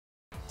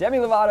Demi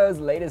Lovato's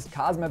latest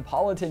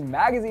Cosmopolitan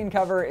magazine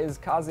cover is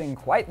causing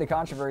quite the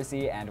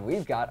controversy, and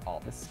we've got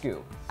all the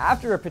scoop.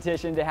 After a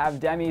petition to have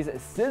Demi's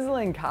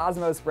sizzling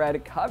Cosmo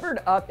spread covered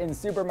up in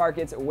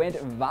supermarkets went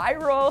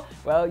viral,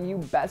 well, you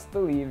best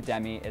believe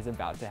Demi is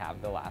about to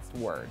have the last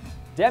word.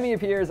 Demi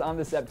appears on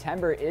the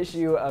September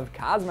issue of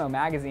Cosmo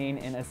magazine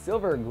in a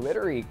silver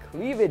glittery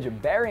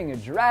cleavage-bearing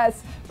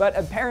dress, but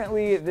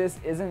apparently this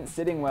isn't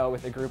sitting well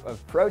with a group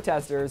of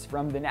protesters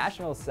from the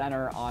National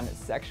Center on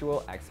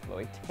Sexual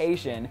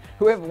Exploitation,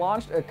 who have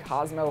launched a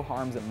Cosmo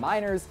Harms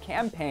Minors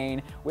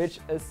campaign which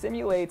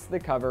assimilates the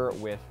cover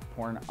with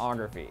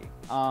pornography.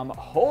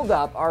 Hold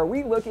up, are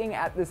we looking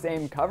at the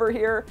same cover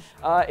here?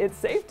 It's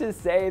safe to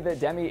say that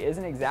Demi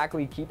isn't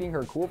exactly keeping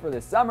her cool for the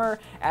summer,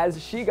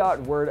 as she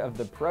got word of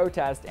the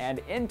protest and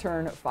in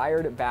turn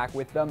fired back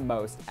with the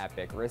most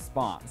epic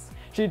response.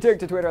 She took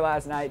to Twitter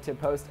last night to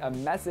post a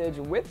message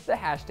with the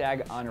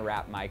hashtag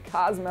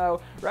unwrapmycosmo,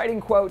 writing,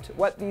 quote,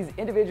 "What these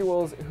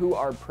individuals who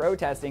are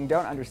protesting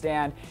don't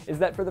understand is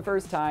that for the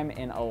first time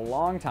in a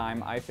long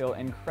time, I feel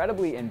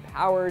incredibly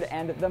empowered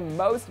and the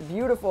most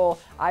beautiful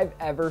I've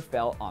ever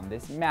felt on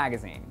this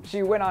magazine."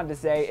 She went on to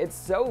say, "It's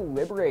so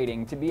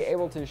liberating to be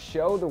able to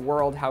show the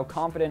world how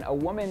confident a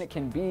woman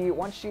can be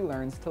once she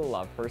learns to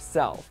love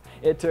herself.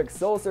 It took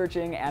soul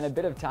searching and a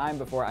bit of time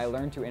before I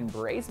learned to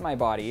embrace my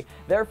body,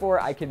 therefore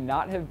I could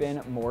not have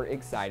been more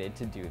excited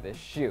to do this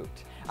shoot.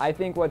 I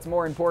think what's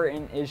more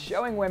important is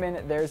showing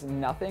women there's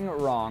nothing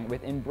wrong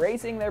with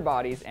embracing their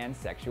bodies and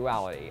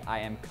sexuality. I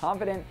am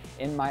confident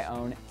in my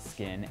own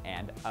skin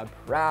and a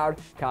proud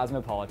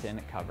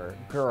Cosmopolitan cover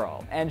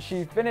girl." And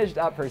she finished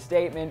up her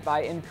statement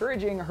by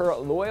encouraging her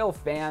loyal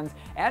fans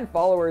and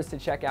followers to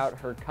check out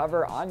her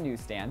cover on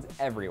newsstands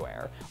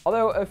everywhere.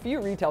 Although a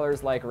few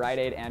retailers like Rite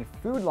Aid and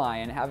Food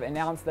Lion have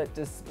announced that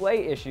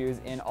display issues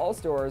in all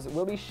stores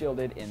will be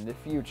shielded in the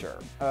future.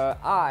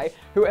 I,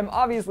 who am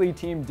obviously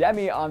Team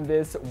Demi on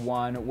this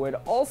one, would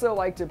also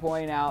like to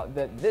point out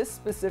that this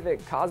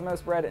specific Cosmo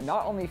spread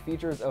not only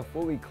features a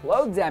fully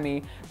clothed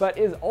Demi, but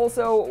is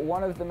also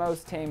one of the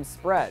most tame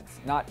spreads,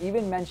 not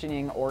even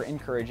mentioning or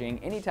encouraging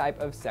any type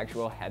of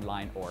sexual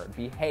headline or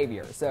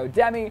behavior. So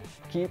Demi,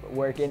 keep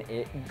working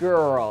it,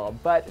 girl.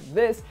 But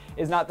this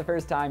is not the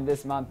first time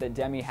this month that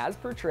Demi has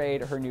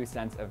portrayed her new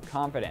sense of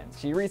confidence.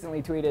 She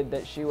recently tweeted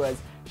that she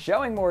was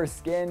showing more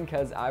skin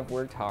cause I've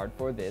worked hard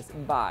for this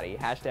body.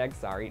 Hashtag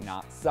sorry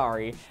not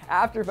sorry.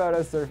 After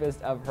photos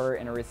surfaced of her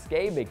in a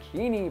risque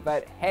bikini,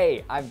 but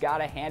hey, I've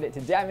gotta hand it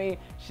to Demi.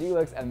 She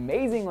looks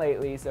amazing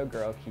lately, so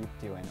girl, keep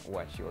doing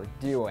what you're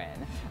doing.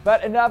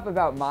 But enough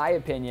about my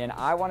opinion.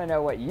 I want to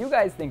know what you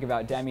guys think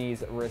about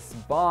Demi's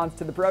response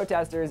to the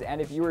protesters,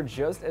 and if you were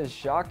just as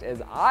shocked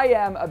as I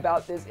am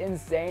about this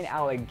insane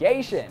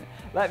allegation.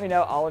 Let me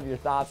know all of your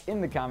thoughts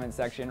in the comment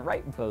section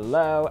right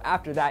below.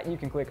 After that, you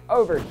can click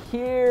over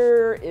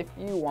here if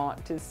you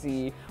want to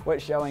see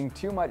what showing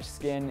too much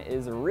skin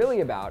is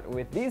really about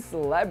with these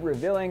celeb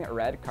revealing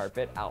red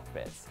carpet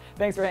outfits.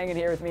 Thanks for hanging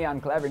here with me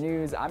on Clevver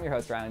News. I'm your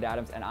host, Ryland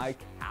Adams, and I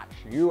catch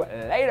you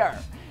later.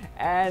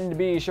 And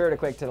be sure to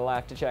click to the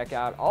left to check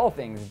out all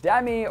things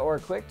Demi, or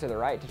click to the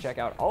right to check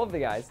out all of the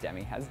guys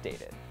Demi has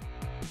dated.